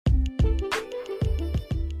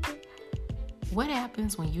What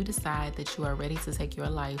happens when you decide that you are ready to take your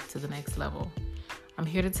life to the next level? I'm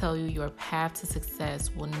here to tell you your path to success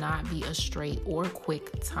will not be a straight or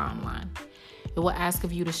quick timeline. It will ask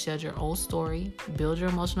of you to shed your old story, build your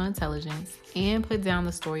emotional intelligence, and put down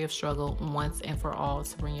the story of struggle once and for all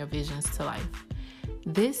to bring your visions to life.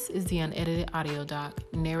 This is the unedited audio doc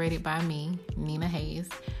narrated by me, Nina Hayes,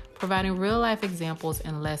 providing real-life examples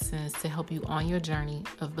and lessons to help you on your journey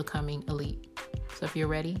of becoming elite. So if you're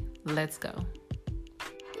ready, let's go.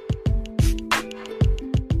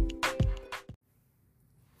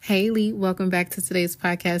 Hey, Elite, welcome back to today's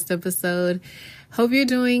podcast episode. Hope you're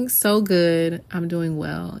doing so good. I'm doing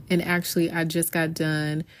well. And actually, I just got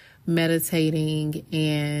done meditating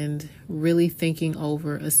and really thinking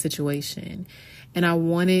over a situation. And I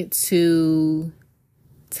wanted to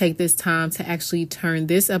take this time to actually turn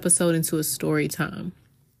this episode into a story time.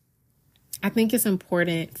 I think it's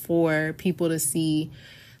important for people to see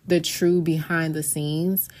the true behind the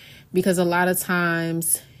scenes, because a lot of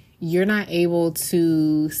times you're not able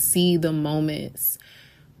to see the moments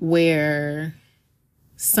where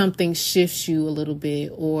something shifts you a little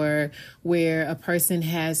bit, or where a person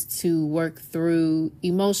has to work through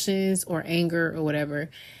emotions or anger or whatever.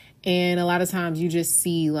 And a lot of times you just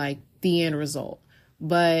see like the end result.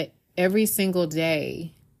 But every single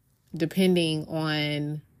day, depending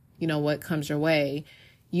on, what comes your way,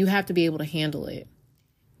 you have to be able to handle it.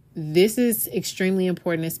 This is extremely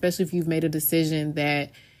important, especially if you've made a decision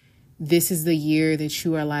that this is the year that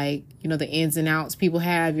you are like, the ins and outs people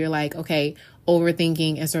have. You're like, okay,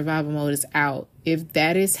 overthinking and survival mode is out. If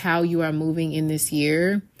that is how you are moving in this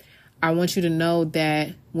year, I want you to know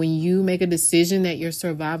that when you make a decision that your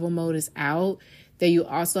survival mode is out, that you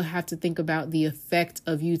also have to think about the effect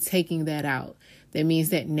of you taking that out. That means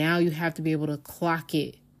that now you have to be able to clock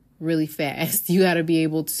it really fast. You got to be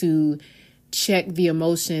able to check the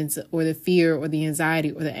emotions or the fear or the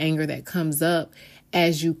anxiety or the anger that comes up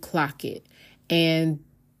as you clock it. And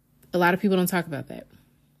a lot of people don't talk about that,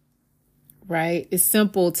 right? It's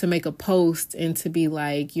simple to make a post and to be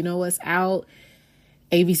like, what's out?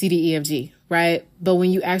 A, B, C, D, E, F, G, right? But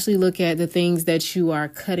when you actually look at the things that you are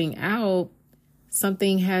cutting out,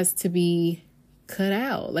 something has to be cut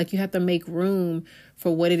out. Like you have to make room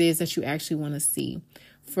for what it is that you actually want to see.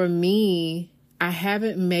 For me, I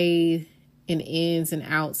haven't made an ins and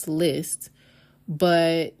outs list,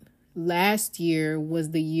 but last year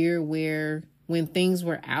was the year where when things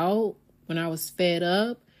were out, when I was fed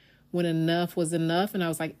up, when enough was enough, and I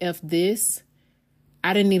was like, F this,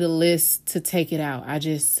 I didn't need a list to take it out. I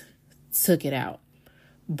just took it out.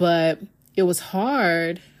 But it was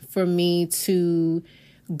hard for me to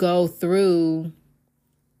go through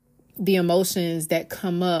the emotions that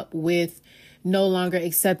come up with no longer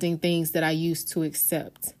accepting things that I used to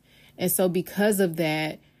accept. And so because of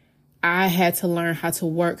that, I had to learn how to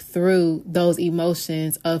work through those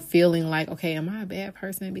emotions of feeling like, okay, am I a bad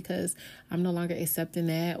person because I'm no longer accepting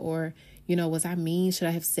that? Or, was I mean? Should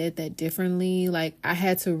I have said that differently? Like I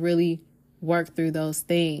had to really work through those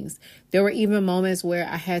things. There were even moments where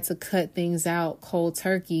I had to cut things out cold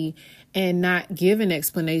turkey and not give an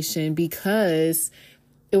explanation, because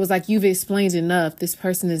it was like, you've explained enough. This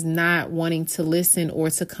person is not wanting to listen or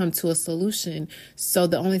to come to a solution. So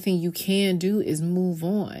the only thing you can do is move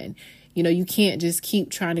on. You can't just keep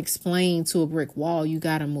trying to explain to a brick wall. You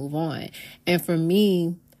got to move on. And for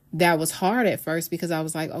me, that was hard at first, because I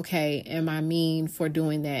was like, okay, am I mean for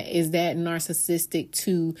doing that? Is that narcissistic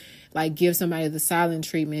to like give somebody the silent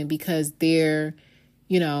treatment because they're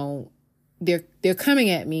coming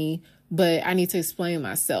at me, but I need to explain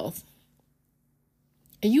myself?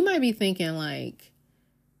 And you might be thinking like,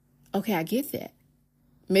 okay, I get that.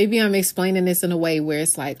 Maybe I'm explaining this in a way where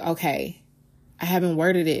it's like, okay, I haven't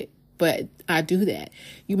worded it, but I do that.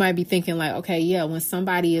 You might be thinking like, okay, yeah, when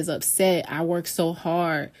somebody is upset, I work so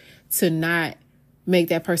hard to not make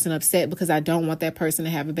that person upset because I don't want that person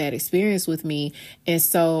to have a bad experience with me. And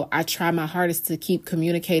so I try my hardest to keep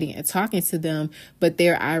communicating and talking to them, but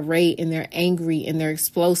they're irate and they're angry and they're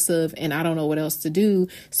explosive and I don't know what else to do.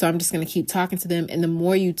 So I'm just going to keep talking to them. And the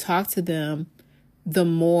more you talk to them, the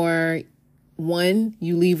more, one,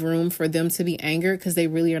 you leave room for them to be angered because they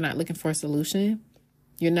really are not looking for a solution.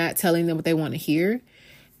 You're not telling them what they want to hear.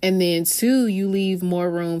 And then two, you leave more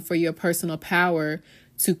room for your personal power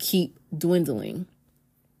to keep dwindling.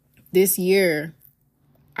 This year,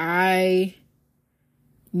 I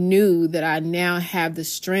knew that I now have the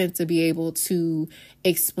strength to be able to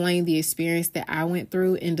explain the experience that I went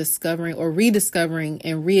through in discovering or rediscovering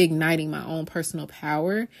and reigniting my own personal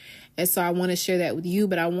power. And so I want to share that with you,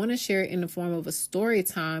 but I want to share it in the form of a story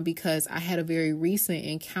time because I had a very recent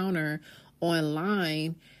encounter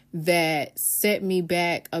online that set me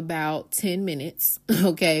back about 10 minutes,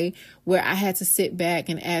 okay, where I had to sit back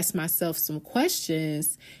and ask myself some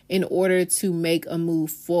questions in order to make a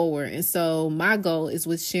move forward. And so my goal is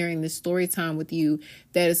with sharing this story time with you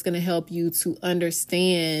that it's going to help you to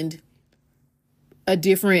understand a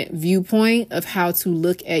different viewpoint of how to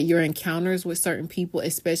look at your encounters with certain people,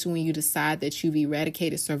 especially when you decide that you've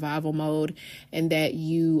eradicated survival mode and that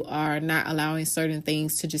you are not allowing certain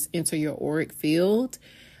things to just enter your auric field.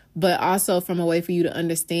 But also from a way for you to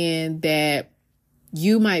understand that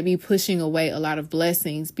you might be pushing away a lot of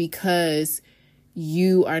blessings because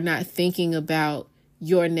you are not thinking about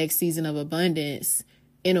your next season of abundance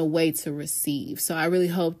in a way to receive. So I really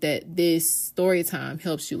hope that this story time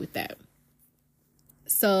helps you with that.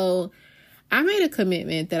 So I made a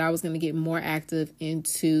commitment that I was going to get more active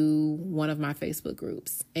into one of my Facebook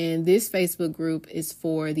groups. And this Facebook group is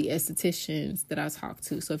for the estheticians that I talk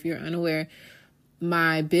to. So if you're unaware,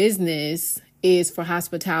 my business is for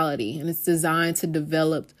hospitality, and it's designed to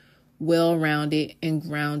develop well-rounded and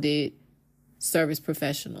grounded service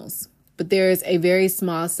professionals. But there's a very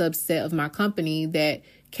small subset of my company that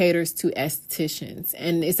caters to estheticians,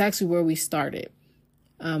 and it's actually where we started.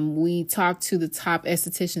 We talk to the top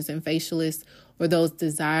estheticians and facialists, or those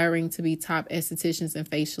desiring to be top estheticians and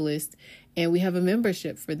facialists, and we have a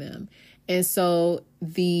membership for them. And so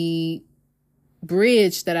the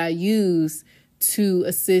bridge that I use to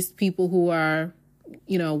assist people who are,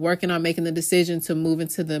 working on making the decision to move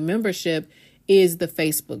into the membership is the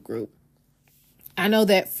Facebook group. I know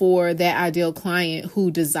that for that ideal client who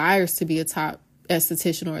desires to be a top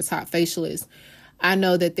esthetician or a top facialist, I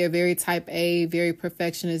know that they're very type A, very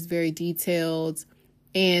perfectionist, very detailed,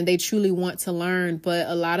 and they truly want to learn, but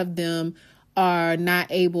a lot of them are not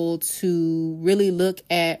able to really look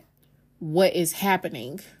at what is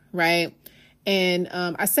happening, right? And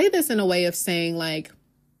I say this in a way of saying, like,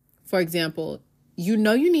 for example, you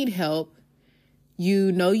need help.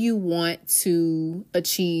 You want to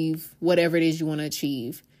achieve whatever it is you want to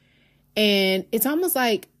achieve. And it's almost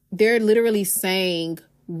like they're literally saying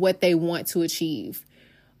what they want to achieve.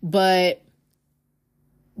 But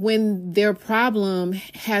when their problem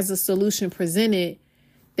has a solution presented,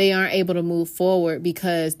 they aren't able to move forward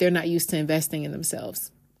because they're not used to investing in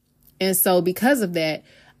themselves. And so because of that,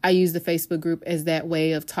 I use the Facebook group as that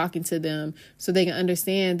way of talking to them so they can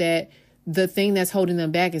understand that the thing that's holding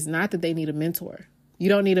them back is not that they need a mentor. You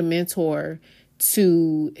don't need a mentor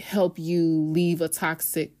to help you leave a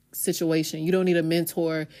toxic situation. You don't need a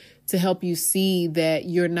mentor to help you see that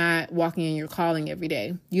you're not walking in your calling every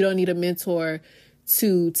day. You don't need a mentor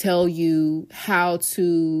to tell you how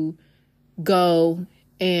to go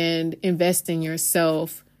and invest in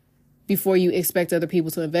yourself before you expect other people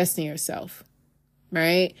to invest in yourself,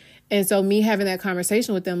 right? And so me having that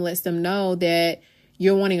conversation with them lets them know that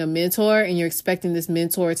you're wanting a mentor and you're expecting this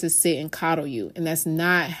mentor to sit and coddle you. And that's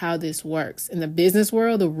not how this works. In the business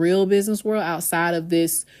world, the real business world, outside of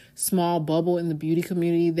this small bubble in the beauty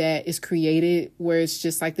community that is created where it's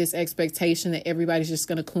just like this expectation that everybody's just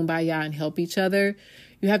going to kumbaya and help each other,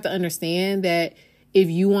 you have to understand that if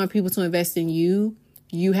you want people to invest in you,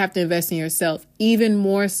 you have to invest in yourself, even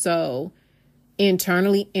more so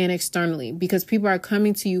internally and externally, because people are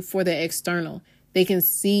coming to you for the external. They can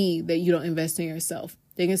see that you don't invest in yourself.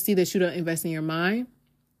 They can see that you don't invest in your mind.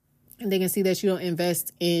 And they can see that you don't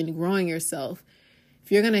invest in growing yourself.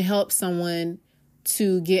 If you're going to help someone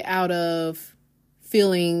to get out of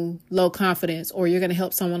feeling low confidence, or you're going to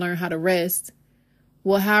help someone learn how to rest,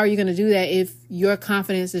 well, how are you going to do that if your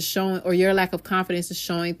confidence is showing, or your lack of confidence is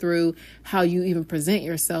showing through how you even present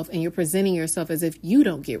yourself, and you're presenting yourself as if you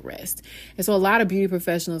don't get rest? And so a lot of beauty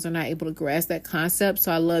professionals are not able to grasp that concept.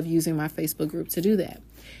 So I love using my Facebook group to do that.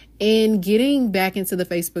 And getting back into the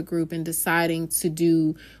Facebook group and deciding to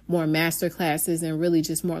do more master classes and really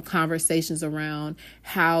just more conversations around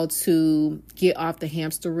how to get off the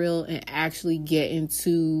hamster wheel and actually get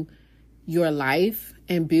into your life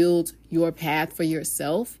and build your path for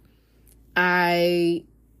yourself. I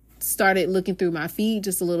started looking through my feed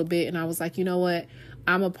just a little bit, and I was like, you know what?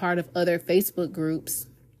 I'm a part of other Facebook groups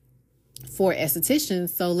for estheticians.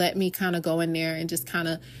 So let me kind of go in there and just kind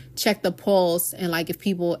of check the pulse. And like, if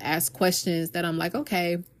people ask questions that I'm like,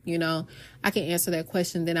 okay, I can answer that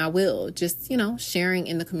question, then I will. Just, sharing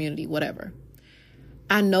in the community, whatever.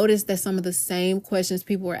 I noticed that some of the same questions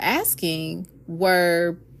people were asking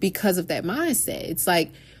were because of that mindset. It's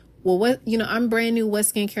like, well, I'm brand new. What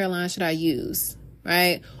skincare line should I use?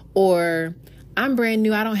 Right? Or I'm brand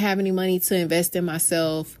new. I don't have any money to invest in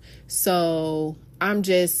myself. So I'm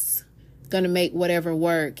just going to make whatever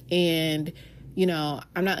work. And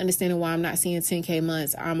I'm not understanding why I'm not seeing 10K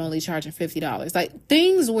months. I'm only charging $50. Like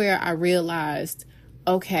things where I realized,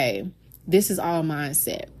 okay, this is all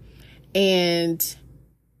mindset. And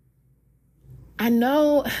I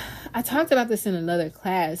know I talked about this in another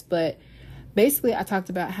class, but basically I talked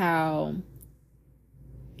about how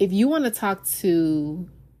if you want to talk to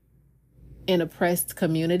an oppressed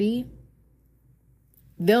community,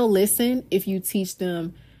 they'll listen if you teach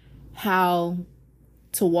them how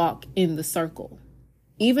to walk in the circle,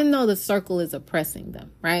 even though the circle is oppressing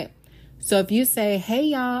them, right? So if you say, hey,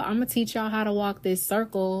 y'all, I'm going to teach y'all how to walk this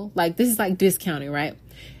circle. Like, this is like discounting, right?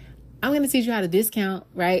 I'm going to teach you how to discount,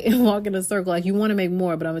 right? And walk in a circle. Like, you want to make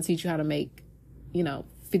more, but I'm going to teach you how to make,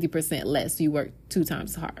 50% less. So you work 2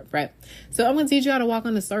 times as hard, right? So I'm going to teach you how to walk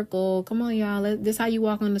on the circle. Come on, y'all. This is how you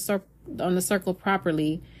walk on the circle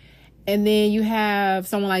properly. And then you have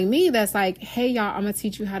someone like me that's like, hey, y'all, I'm going to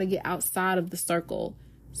teach you how to get outside of the circle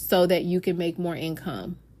so that you can make more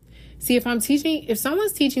income. See, if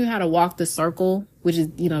someone's teaching you how to walk the circle, which is,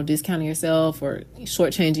 discounting yourself or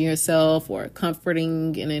shortchanging yourself or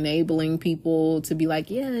comforting and enabling people to be like,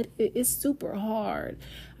 yeah, it's super hard.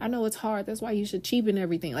 I know it's hard. That's why you should cheapen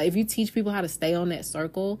everything. Like if you teach people how to stay on that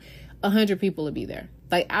circle, 100 people will be there.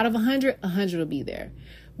 Like out of 100 will be there.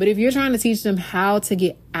 But if you're trying to teach them how to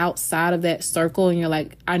get outside of that circle and you're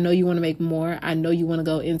like, I know you want to make more. I know you want to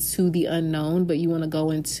go into the unknown, but you want to go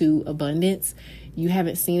into abundance. You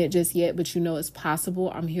haven't seen it just yet, but you know it's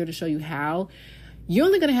possible. I'm here to show you how. You're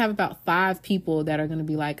only going to have about 5 people that are going to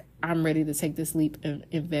be like, I'm ready to take this leap and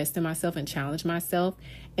invest in myself and challenge myself.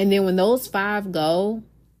 And then when those 5 go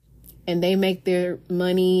and they make their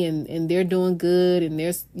money and they're doing good and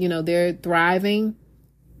they're thriving,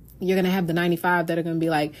 you're going to have the 95 that are going to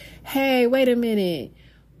be like, hey, wait a minute.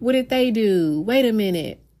 What did they do? Wait a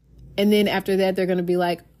minute. And then after that, they're going to be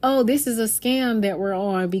like, oh, this is a scam that we're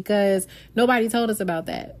on because nobody told us about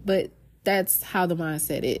that. But that's how the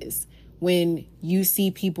mindset is. When you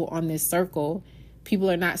see people on this circle, people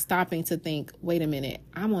are not stopping to think, wait a minute,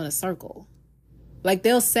 I'm on a circle. Like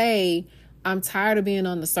they'll say, I'm tired of being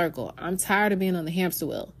on the circle. I'm tired of being on the hamster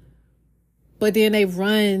wheel. But then they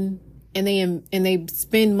run and they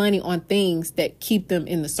spend money on things that keep them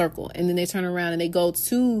in the circle. And then they turn around and they go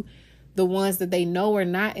to the ones that they know are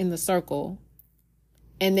not in the circle.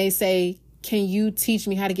 And they say, can you teach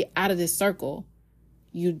me how to get out of this circle?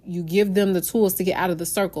 You give them the tools to get out of the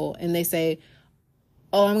circle. And they say,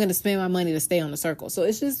 oh, I'm going to spend my money to stay on the circle. So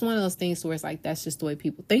it's just one of those things where it's like, that's just the way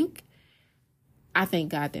people think. I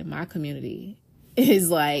thank God that my community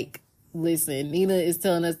is like, listen, Nina is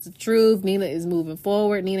telling us the truth. Nina is moving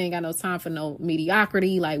forward. Nina ain't got no time for no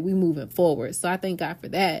mediocrity. Like we moving forward. So I thank God for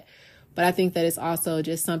that. But I think that it's also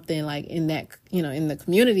just something like in that, in the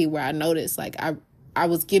community where I noticed like I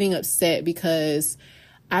was getting upset because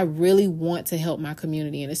I really want to help my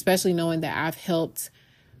community. And especially knowing that I've helped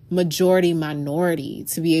minority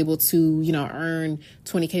to be able to, earn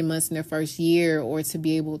 20K months in their first year or to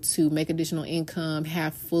be able to make additional income,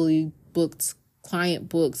 have fully booked client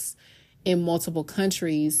books in multiple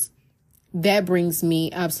countries. That brings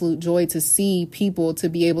me absolute joy to see people to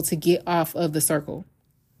be able to get off of the circle,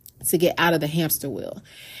 to get out of the hamster wheel.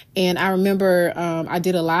 And I remember I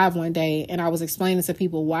did a live one day and I was explaining to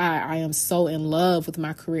people why I am so in love with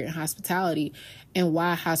my career in hospitality and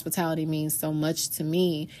why hospitality means so much to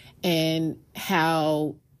me and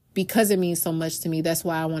how, because it means so much to me, that's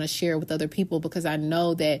why I want to share it with other people, because I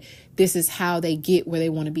know that this is how they get where they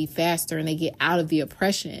want to be faster and they get out of the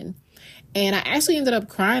oppression. And I actually ended up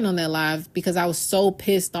crying on that live because I was so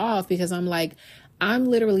pissed off because I'm like, I'm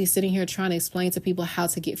literally sitting here trying to explain to people how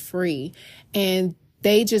to get free and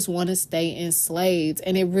they just want to stay enslaved.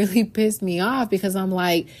 And it really pissed me off because I'm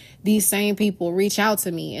like, these same people reach out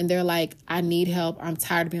to me and they're like, I need help. I'm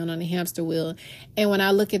tired of being on the hamster wheel. And when I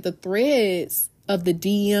look at the threads of the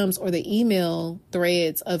DMs or the email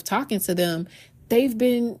threads of talking to them, they've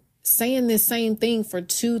been saying this same thing for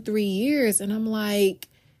 2-3 years. And I'm like,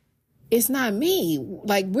 it's not me.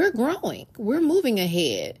 Like we're growing, we're moving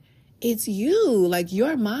ahead. It's you. Like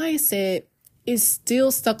your mindset is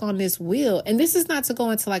still stuck on this wheel. And this is not to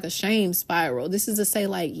go into like a shame spiral. This is to say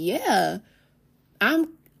like, yeah, I'm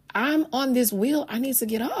on this wheel. I need to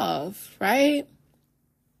get off. Right.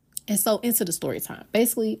 And so into the story time.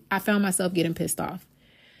 Basically, I found myself getting pissed off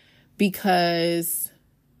because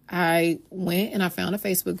I went and I found a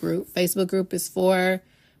Facebook group. Facebook group is for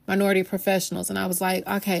minority professionals. And I was like,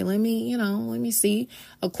 okay, let me see.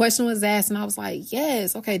 A question was asked and I was like,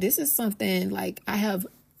 yes, okay, this is something like I have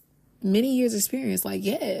many years experience. Like,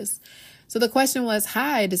 yes. So the question was,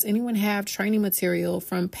 hi, does anyone have training material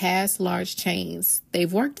from past large chains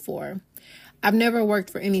they've worked for? I've never worked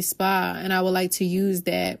for any spa, and I would like to use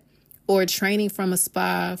that or training from a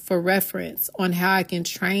spa for reference on how I can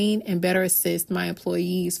train and better assist my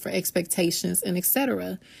employees for expectations and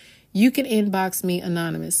etc. You can inbox me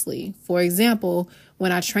anonymously. For example,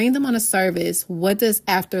 when I train them on a service, what does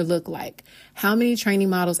after look like? How many training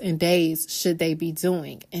models and days should they be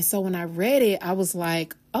doing? And so when I read it, I was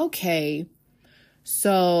like, okay,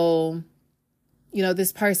 so,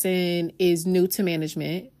 this person is new to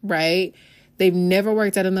management, right? They've never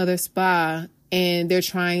worked at another spa and they're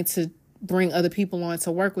trying to bring other people on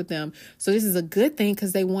to work with them. So this is a good thing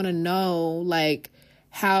because they want to know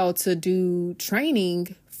how to do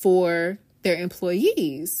training for their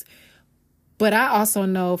employees. But I also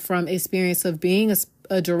know from experience of being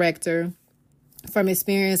a director, from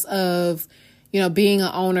experience of, being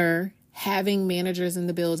an owner, having managers in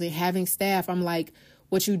the building, having staff, I'm like,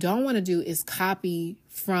 what you don't want to do is copy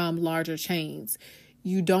from larger chains.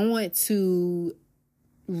 You don't want to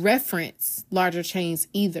reference larger chains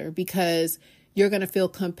either, because you're going to feel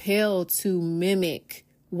compelled to mimic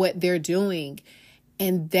what they're doing.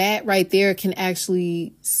 And that right there can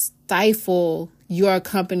actually stifle your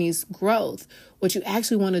company's growth. What you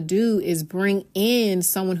actually want to do is bring in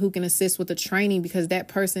someone who can assist with the training, because that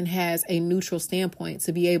person has a neutral standpoint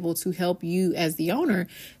to be able to help you as the owner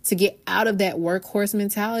to get out of that workhorse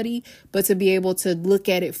mentality, but to be able to look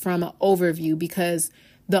at it from an overview, because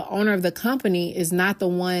the owner of the company is not the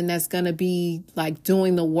one that's going to be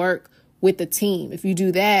doing the work with the team. If you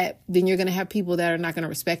do that, then you're going to have people that are not going to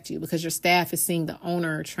respect you because your staff is seeing the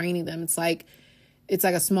owner training them. It's like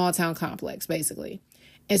a small town complex, basically.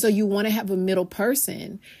 And so you want to have a middle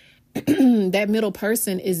person. That middle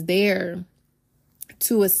person is there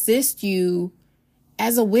to assist you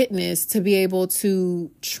as a witness, to be able to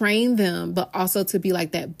train them, but also to be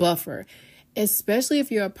like that buffer, especially if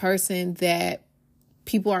you're a person that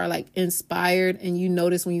people are inspired, and you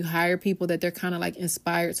notice when you hire people that they're kind of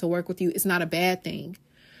inspired to work with you. It's not a bad thing,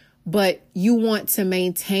 but you want to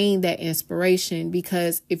maintain that inspiration,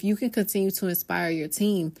 because if you can continue to inspire your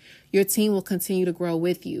team will continue to grow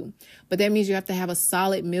with you. But that means you have to have a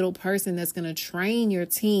solid middle person that's going to train your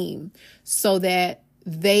team so that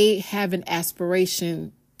they have an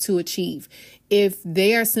aspiration to achieve. If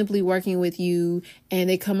they are simply working with you and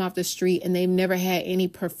they come off the street and they've never had any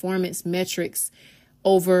performance metrics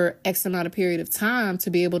over X amount of period of time to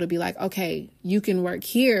be able to be like, okay, you can work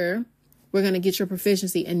here. We're going to get your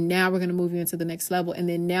proficiency. And now we're going to move you into the next level. And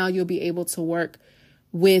then now you'll be able to work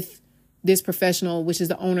with this professional, which is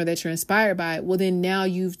the owner that you're inspired by. Well, then now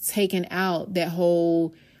you've taken out that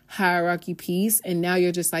whole hierarchy piece. And now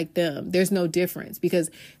you're just like them. There's no difference, because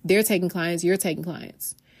they're taking clients. You're taking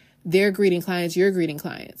clients. They're greeting clients. You're greeting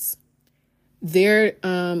clients. They're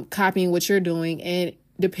copying what you're doing. And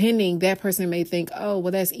depending, that person may think, oh,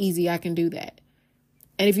 well, that's easy. I can do that.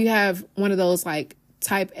 And if you have one of those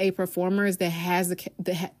type A performers that has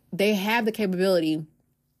they have the capability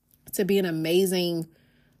to be an amazing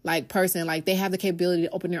person, they have the capability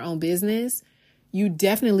to open their own business, you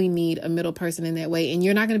definitely need a middle person in that way. And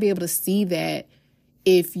you're not going to be able to see that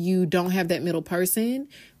if you don't have that middle person,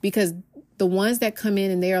 because the ones that come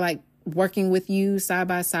in and they're working with you side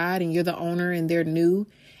by side, and you're the owner and they're new,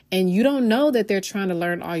 and you don't know that they're trying to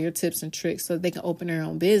learn all your tips and tricks so they can open their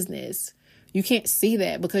own business. You can't see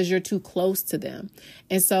that because you're too close to them.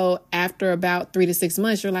 And so after about 3 to 6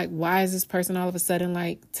 months, you're like, why is this person all of a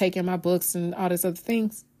sudden taking my books and all these other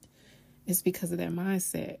things? It's because of that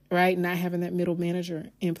mindset, right? Not having that middle manager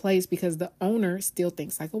in place, because the owner still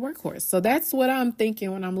thinks like a workhorse. So that's what I'm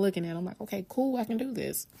thinking when I'm looking at it. I'm like, okay, cool, I can do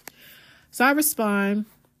this. So I respond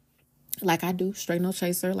like I do, straight no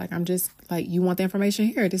chaser. I'm just you want the information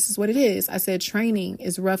here. This is what it is. I said training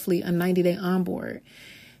is roughly a 90-day onboard.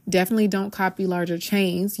 Definitely don't copy larger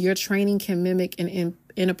chains. Your training can mimic an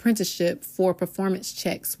apprenticeship for performance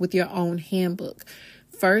checks with your own handbook.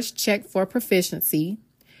 First, check for proficiency,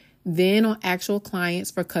 then on actual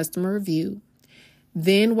clients for customer review,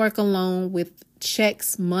 then work alone with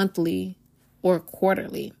checks monthly or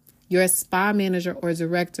quarterly. Your spa manager or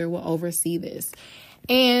director will oversee this.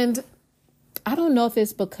 And I don't know if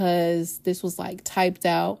it's because this was typed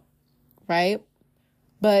out, right?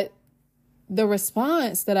 But the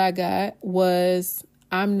response that I got was,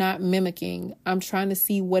 I'm not mimicking. I'm trying to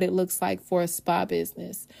see what it looks like for a spa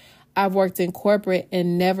business. I've worked in corporate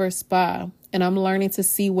and never spa, and I'm learning to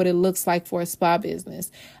see what it looks like for a spa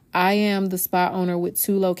business. I am the spa owner with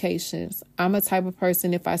 2 locations. I'm a type of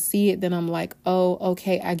person, if I see it, then I'm like, oh,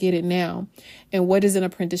 okay, I get it now. And what does an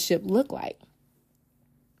apprenticeship look like?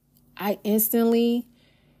 I instantly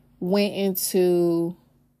went into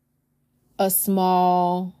a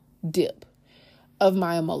small dip of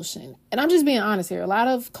my emotion. And I'm just being honest here. A lot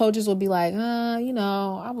of coaches will be like,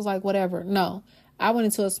 I was like, whatever. No, I went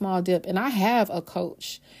into a small dip, and I have a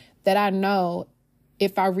coach that I know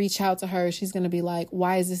if I reach out to her, she's going to be like,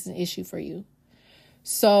 why is this an issue for you?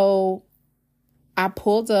 So I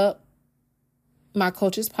pulled up my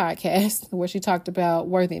coach's podcast where she talked about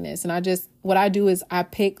worthiness. And what I do is I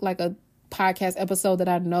pick like a podcast episode that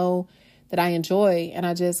I know that I enjoy, and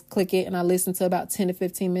I just click it and I listen to about 10 to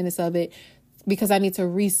 15 minutes of it because I need to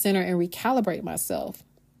recenter and recalibrate myself.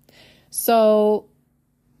 So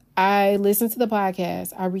I listened to the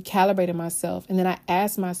podcast, I recalibrated myself, and then I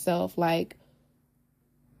asked myself, like,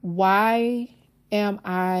 why am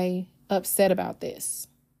I upset about this?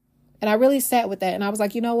 And I really sat with that, and I was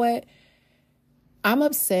like, you know what? I'm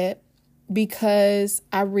upset because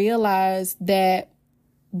I realized that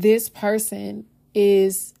this person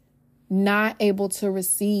is not able to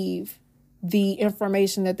receive the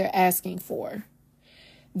information that they're asking for.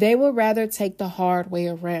 They would rather take the hard way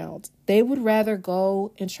around. They would rather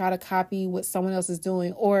go and try to copy what someone else is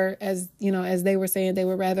doing. Or as they were saying, they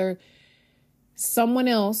would rather someone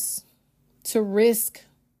else to risk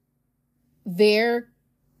their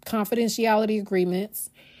confidentiality agreements,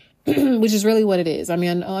 which is really what it is. I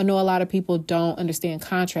mean, I know a lot of people don't understand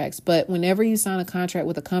contracts, but whenever you sign a contract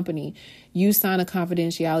with a company, you sign a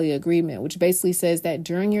confidentiality agreement, which basically says that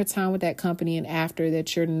during your time with that company and after,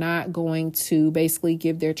 that you're not going to basically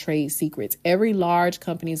give their trade secrets. Every large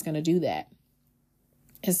company is going to do that.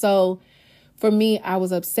 And so for me, I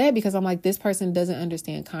was upset because I'm like, this person doesn't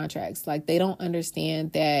understand contracts. Like, they don't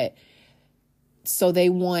understand that. So they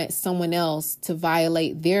want someone else to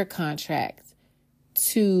violate their contract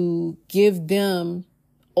to give them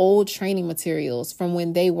old training materials from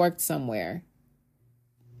when they worked somewhere.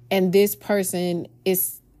 And this person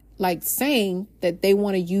is like saying that they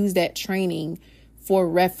want to use that training for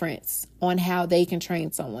reference on how they can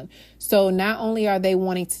train someone. So not only are they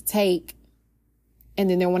wanting to take, and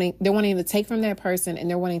then they're wanting to take from that person, and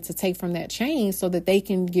they're wanting to take from that chain so that they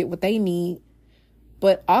can get what they need.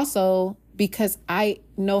 But also because I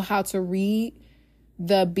know how to read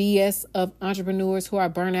the BS of entrepreneurs who are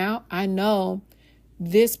burnt out, I know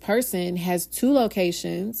this person has 2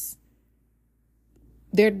 locations.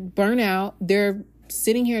 They're burnt out. They're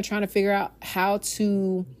sitting here trying to figure out how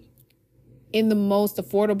to, in the most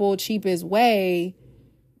affordable, cheapest way,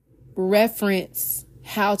 reference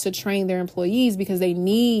how to train their employees, because they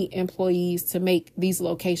need employees to make these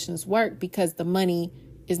locations work, because the money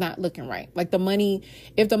is not looking right. Like,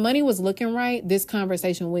 if the money was looking right, this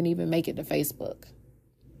conversation wouldn't even make it to Facebook.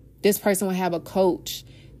 This person would have a coach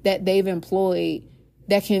that they've employed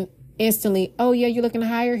that can instantly, oh yeah, you're looking to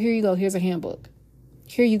hire? Here you go. Here's a handbook.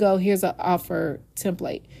 Here you go. Here's an offer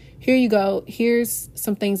template. Here you go. Here's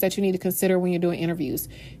some things that you need to consider when you're doing interviews.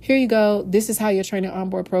 Here you go. This is how your training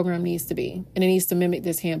onboard program needs to be. And it needs to mimic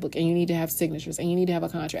this handbook. And you need to have signatures. And you need to have a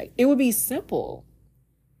contract. It would be simple.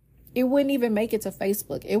 It wouldn't even make it to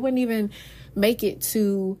Facebook. It wouldn't even make it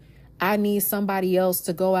to, I need somebody else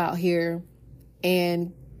to go out here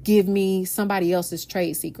and give me somebody else's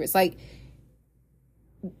trade secrets. Like,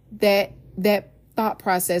 that thought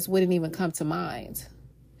process wouldn't even come to mind.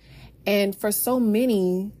 And for so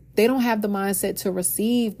many, they don't have the mindset to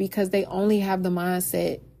receive, because they only have the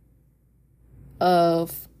mindset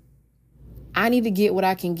of, I need to get what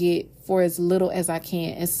I can get for as little as I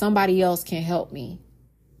can, and somebody else can help me.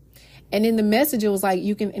 And in the message, it was like,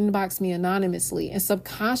 you can inbox me anonymously. And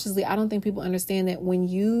subconsciously, I don't think people understand that when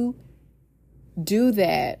you do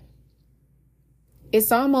that,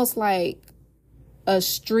 it's almost like a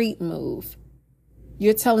street move.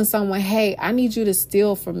 You're telling someone, hey, I need you to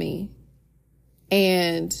steal from me.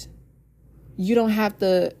 And you don't have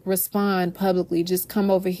to respond publicly. Just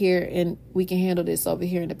come over here and we can handle this over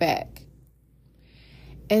here in the back.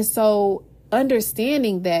 And so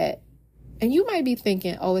understanding that, and you might be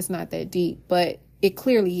thinking, oh, it's not that deep, but it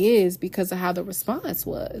clearly is, because of how the response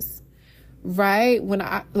was, right?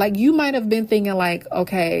 You might have been thinking like,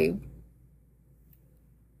 okay,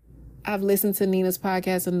 I've listened to Nina's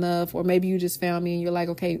podcast enough, or maybe you just found me and you're like,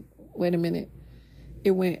 okay, wait a minute.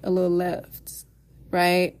 It went a little left,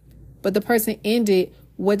 right? But the person ended,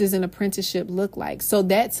 what does an apprenticeship look like? So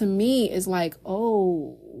that to me is like,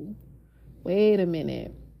 oh, wait a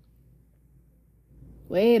minute.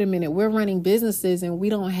 We're running businesses and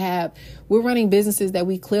we're running businesses that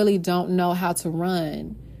we clearly don't know how to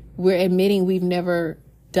run. We're admitting we've never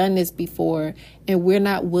done this before, and we're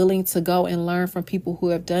not willing to go and learn from people who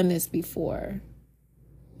have done this before.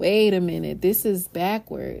 Wait a minute, this is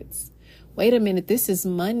backwards. Wait a minute, this is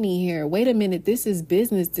money here. Wait a minute, this is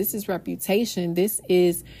business. This is reputation. This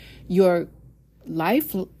is your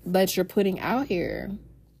life that you're putting out here.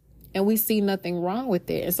 And we see nothing wrong with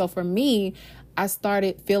it. And so for me, I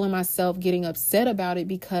started feeling myself getting upset about it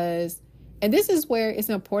because, and this is where it's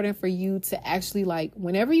important for you to actually, like,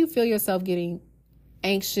 whenever you feel yourself getting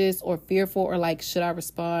anxious or fearful or like, should I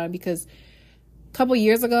respond? Because a couple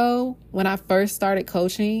years ago, when I first started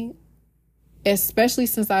coaching, especially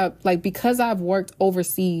because I've worked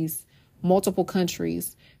overseas, multiple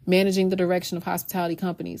countries, managing the direction of hospitality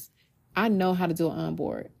companies, I know how to do an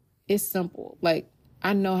onboard. It's simple. Like,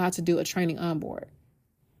 I know how to do a training onboard.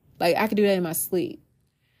 Like, I could do that in my sleep.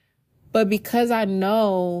 But because I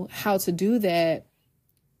know how to do that,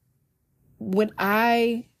 when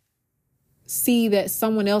I see that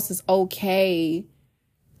someone else is okay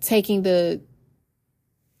taking the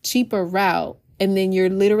cheaper route, and then you're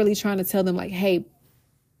literally trying to tell them, like, hey,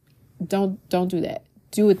 don't do that.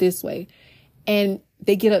 Do it this way. And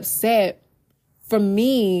they get upset. For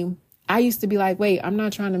me, I used to be like, wait, I'm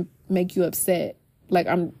not trying to make you upset. Like,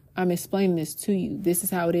 I'm explaining this to you. This is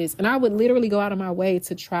how it is. And I would literally go out of my way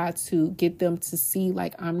to try to get them to see,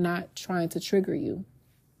 like, I'm not trying to trigger you.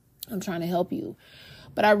 I'm trying to help you.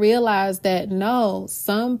 But I realized that no,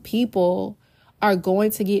 some people are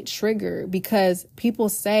going to get triggered because people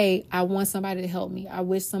say, I want somebody to help me. I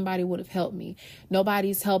wish somebody would have helped me.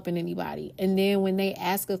 Nobody's helping anybody. And then when they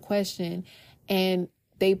ask a question and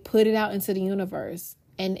they put it out into the universe,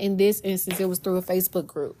 and in this instance, it was through a Facebook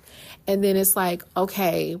group. And then it's like,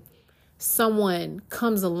 okay, someone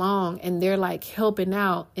comes along and they're like helping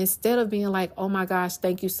out, instead of being like, oh my gosh,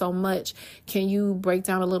 thank you so much. Can you break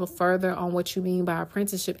down a little further on what you mean by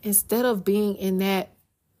apprenticeship? Instead of being in that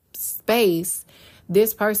space,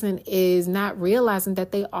 this person is not realizing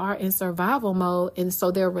that they are in survival mode. And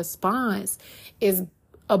so their response is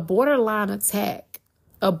a borderline attack,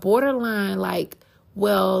 a borderline like,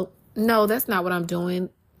 well, no, that's not what I'm doing.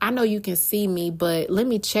 I know you can see me, but let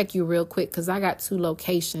me check you real quick because I got 2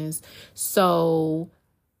 locations. So,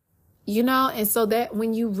 and so that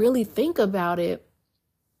when you really think about it,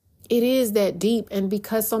 it is that deep. And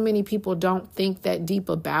because so many people don't think that deep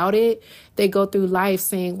about it, they go through life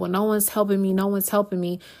saying, well, no one's helping me. No one's helping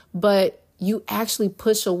me. But you actually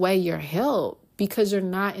push away your help because you're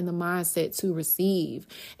not in the mindset to receive.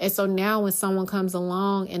 And so now when someone comes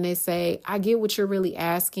along and they say, I get what you're really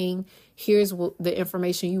asking. Here's the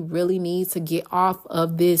information you really need to get off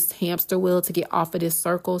of this hamster wheel, to get off of this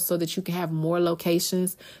circle so that you can have more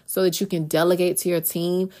locations, so that you can delegate to your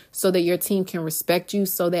team, so that your team can respect you,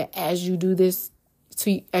 so that as you do this,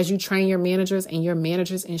 as you train your managers and your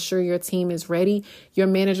managers ensure your team is ready, your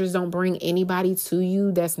managers don't bring anybody to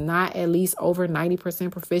you that's not at least over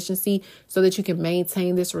 90% proficiency, so that you can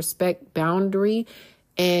maintain this respect boundary.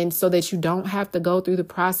 And so that you don't have to go through the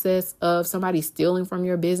process of somebody stealing from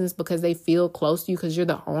your business because they feel close to you because you're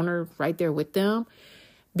the owner right there with them.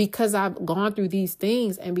 Because I've gone through these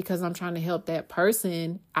things and because I'm trying to help that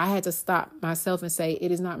person, I had to stop myself and say,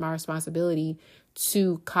 it is not my responsibility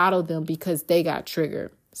to coddle them because they got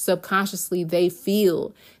triggered. Subconsciously, they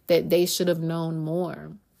feel that they should have known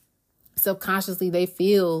more. Subconsciously, they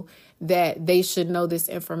feel that they should know this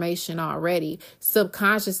information already.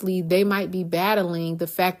 Subconsciously, they might be battling the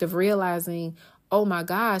fact of realizing, oh my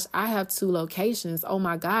gosh, I have 2 locations. Oh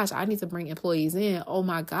my gosh, I need to bring employees in. Oh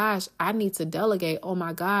my gosh, I need to delegate. Oh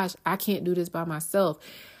my gosh, I can't do this by myself.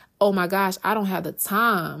 Oh my gosh, I don't have the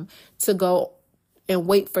time to go and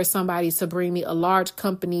wait for somebody to bring me a large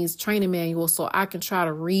company's training manual so I can try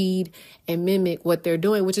to read and mimic what they're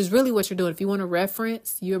doing, which is really what you're doing. If you want to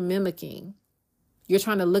reference, you're mimicking. You're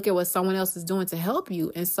trying to look at what someone else is doing to help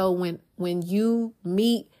you. And so when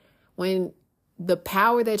the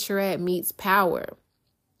power that you're at meets power,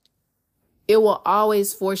 it will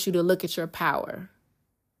always force you to look at your power.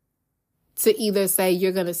 To either say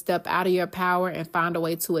you're going to step out of your power and find a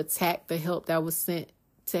way to attack the help that was sent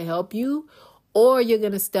to help you, or you're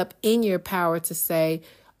going to step in your power to say,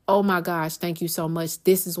 oh my gosh, thank you so much.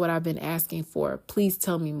 This is what I've been asking for. Please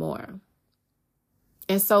tell me more.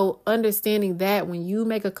 And so understanding that when you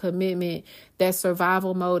make a commitment that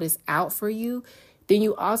survival mode is out for you, then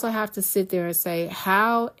you also have to sit there and say,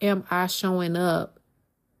 how am I showing up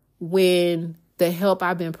when the help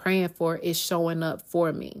I've been praying for is showing up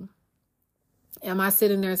for me? Am I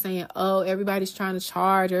sitting there saying, oh, everybody's trying to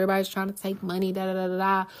charge, everybody's trying to take money, da, da, da, da,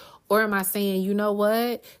 da. Or am I saying, you know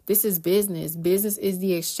what? This is business. Business is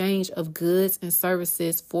the exchange of goods and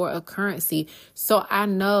services for a currency. So I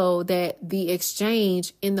know that the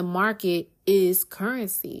exchange in the market is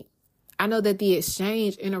currency. I know that the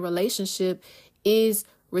exchange in a relationship is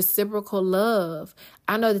reciprocal love.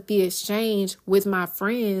 I know that the exchange with my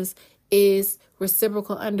friends is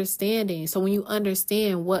reciprocal understanding. So when you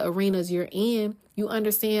understand what arenas you're in, you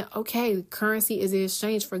understand, okay, currency is in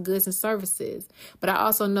exchange for goods and services. But I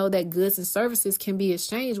also know that goods and services can be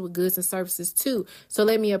exchanged with goods and services too. So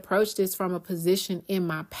let me approach this from a position in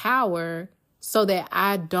my power so that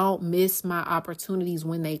I don't miss my opportunities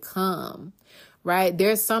when they come, right?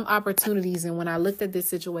 There's some opportunities. And when I looked at this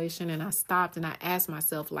situation and I stopped and I asked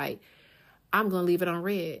myself, like, I'm going to leave it on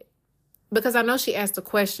red. Because I know she asked a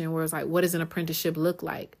question where it's like, what does an apprenticeship look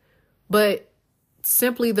like? But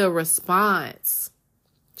simply the response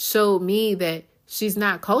showed me that she's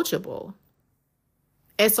not coachable.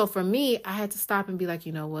 And so for me, I had to stop and be like,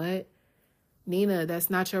 you know what, Nina, that's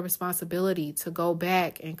not your responsibility to go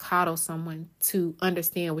back and coddle someone to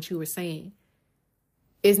understand what you were saying.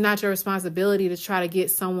 It's not your responsibility to try to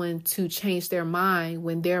get someone to change their mind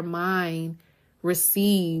when their mind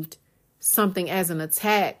received something as an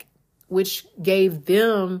attack, which gave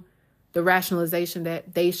them the rationalization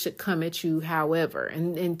that they should come at you however,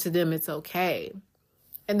 and to them it's okay.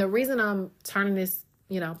 And the reason I'm turning this,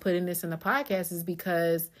 putting this in the podcast is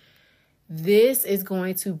because this is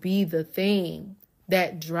going to be the thing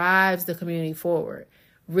that drives the community forward.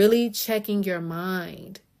 Really checking your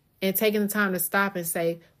mind and taking the time to stop and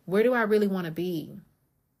say, where do I really want to be?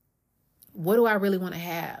 What do I really want to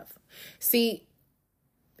have? See,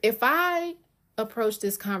 if I approach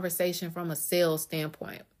this conversation from a sales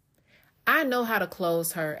standpoint, I know how to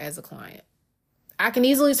close her as a client. I can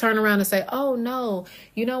easily turn around and say, oh, no,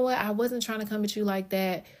 you know what? I wasn't trying to come at you like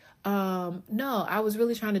that. No, I was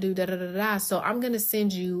really trying to do da-da-da-da. So I'm going to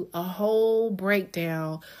send you a whole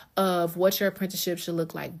breakdown of what your apprenticeship should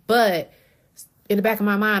look like. But in the back of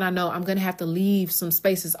my mind, I know I'm going to have to leave some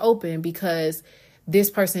spaces open because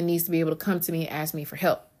this person needs to be able to come to me and ask me for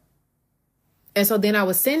help. And so then I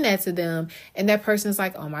would send that to them, and that person's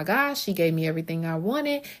like, oh my gosh, she gave me everything I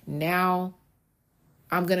wanted. Now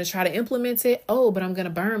I'm going to try to implement it. Oh, but I'm going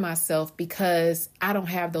to burn myself because I don't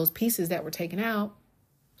have those pieces that were taken out.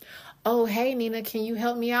 Oh, hey, Nina, can you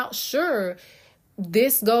help me out? Sure.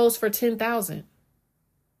 This goes for $10,000.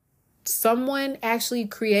 Someone actually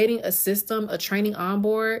creating a system, a training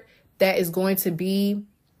onboard that is going to be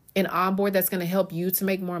an onboard that's going to help you to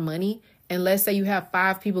make more money. And let's say you have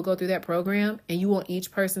 5 people go through that program and you want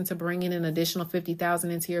each person to bring in an additional $50,000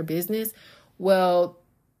 into your business. Well,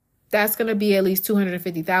 that's going to be at least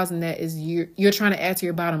 $250,000 that is you're trying to add to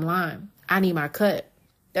your bottom line. I need my cut.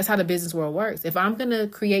 That's how the business world works. If I'm going to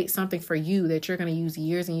create something for you that you're going to use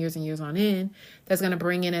years and years and years on end, that's going to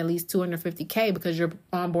bring in at least $250K because you're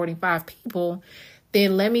onboarding 5 people,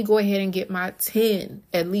 then let me go ahead and get my 10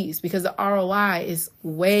 at least, because the ROI is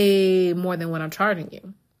way more than what I'm charging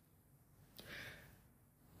you.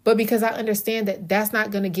 But because I understand that that's not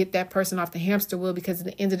going to get that person off the hamster wheel, because at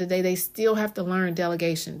the end of the day, they still have to learn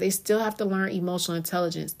delegation. They still have to learn emotional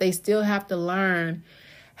intelligence. They still have to learn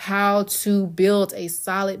how to build a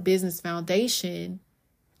solid business foundation.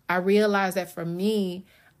 I realize that for me,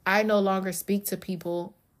 I no longer speak to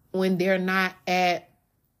people when they're not at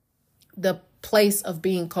the place of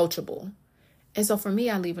being coachable. And so for me,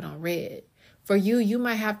 I leave it on red. For you, you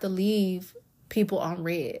might have to leave people on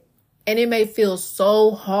red. And it may feel so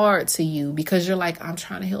hard to you because you're like, I'm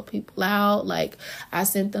trying to help people out. Like, I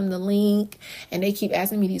sent them the link and they keep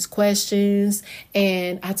asking me these questions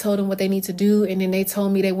and I told them what they need to do. And then they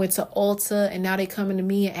told me they went to Ulta and now they coming to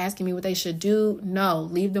me and asking me what they should do. No,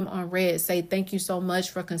 leave them on red. Say, thank you so much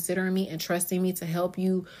for considering me and trusting me to help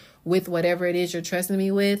you with whatever it is you're trusting me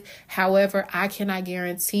with. However, I cannot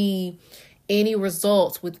guarantee any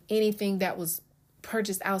results with anything that was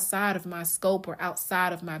purchased outside of my scope or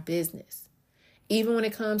outside of my business. Even when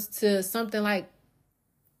it comes to something like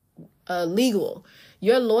legal,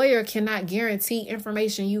 your lawyer cannot guarantee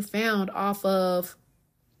information you found off of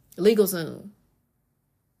LegalZoom.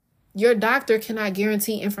 Your doctor cannot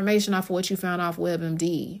guarantee information off of what you found off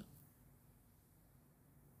WebMD.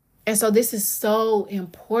 And so this is so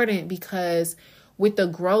important because with the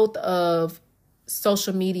growth of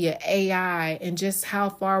social media, AI, and just how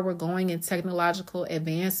far we're going in technological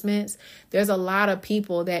advancements, there's a lot of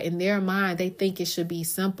people that in their mind, they think it should be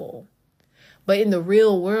simple. But in the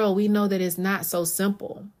real world, we know that it's not so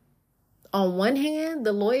simple. On one hand,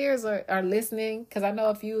 the lawyers are listening, because I know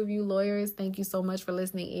a few of you lawyers, thank you so much for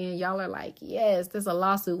listening in. Y'all are like, yes, there's a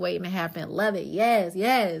lawsuit waiting to happen. Love it. Yes,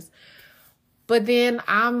 yes. But then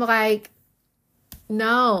I'm like,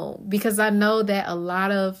 no, because I know that a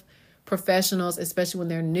lot of professionals, especially when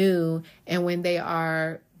they're new and when they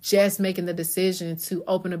are just making the decision to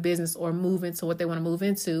open a business or move into what they want to move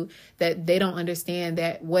into, that they don't understand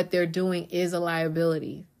that what they're doing is a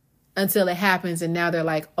liability until it happens. And now they're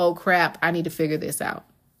like, oh crap, I need to figure this out.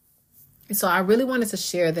 So I really wanted to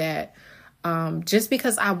share that just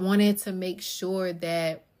because I wanted to make sure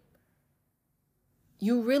that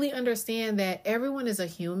you really understand that everyone is a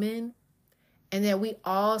human and that we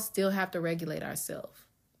all still have to regulate ourselves.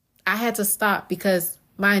 I had to stop because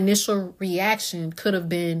my initial reaction could have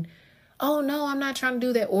been, oh no, I'm not trying to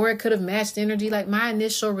do that. Or it could have matched energy. Like, my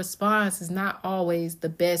initial response is not always the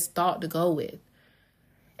best thought to go with.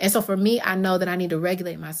 And so for me, I know that I need to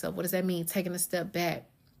regulate myself. What does that mean? Taking a step back.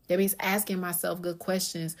 That means asking myself good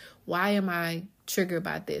questions. Why am I triggered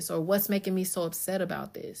by this? Or what's making me so upset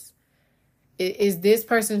about this? Is this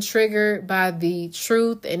person triggered by the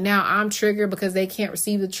truth and now I'm triggered because they can't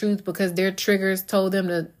receive the truth because their triggers told them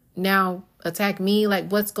to now attack me?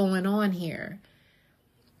 Like, what's going on here?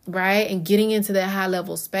 Right? And getting into that high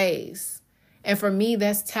level space. And for me,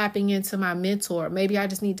 that's tapping into my mentor. Maybe I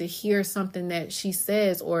just need to hear something that she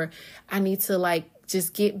says, or I need to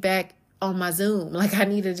just get back on my Zoom. Like, I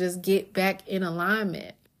need to just get back in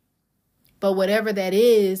alignment. But whatever that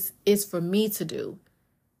is for me to do,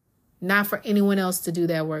 not for anyone else to do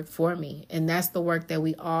that work for me. And that's the work that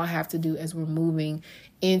we all have to do as we're moving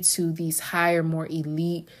into these higher, more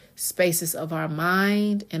elite spaces of our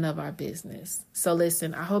mind and of our business. So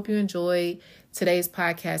listen, I hope you enjoyed today's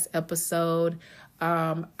podcast episode.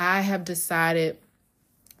 I have decided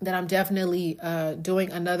that I'm definitely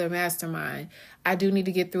doing another mastermind. I do need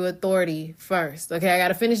to get through authority first. Okay, I got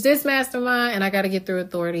to finish this mastermind and I got to get through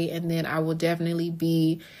authority, and then I will definitely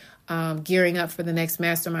be gearing up for the next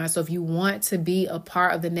mastermind. So if you want to be a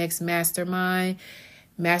part of the next mastermind,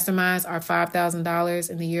 masterminds are $5,000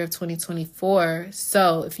 in the year of 2024.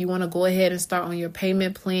 So if you want to go ahead and start on your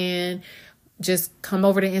payment plan, just come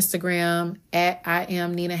over to Instagram at I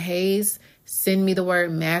am Nina Hayes. Send me the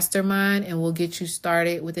word mastermind and we'll get you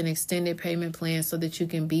started with an extended payment plan so that you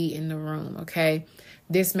can be in the room. Okay.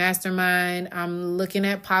 This mastermind, I'm looking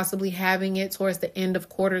at possibly having it towards the end of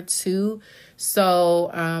Q2.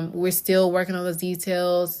 So we're still working on those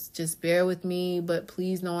details. Just bear with me, but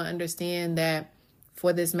please know and understand that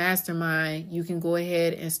for this mastermind, you can go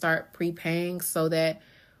ahead and start prepaying so that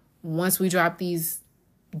once we drop these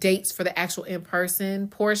dates for the actual in-person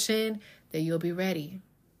portion, that you'll be ready,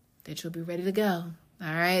 that you'll be ready to go.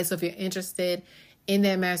 All right. So if you're interested in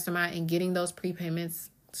that mastermind and getting those prepayments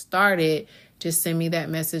started, just send me that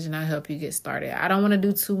message and I'll help you get started. I don't want to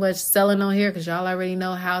do too much selling on here because y'all already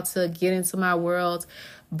know how to get into my world.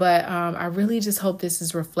 But I really just hope this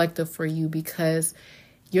is reflective for you because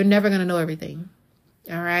you're never going to know everything.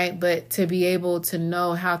 All right. But to be able to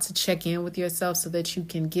know how to check in with yourself so that you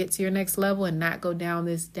can get to your next level and not go down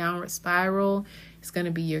this downward spiral is going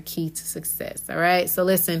to be your key to success. All right. So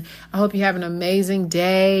listen, I hope you have an amazing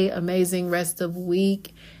day, amazing rest of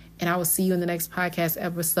week. And I will see you in the next podcast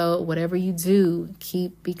episode. Whatever you do,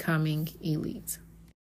 keep becoming elite.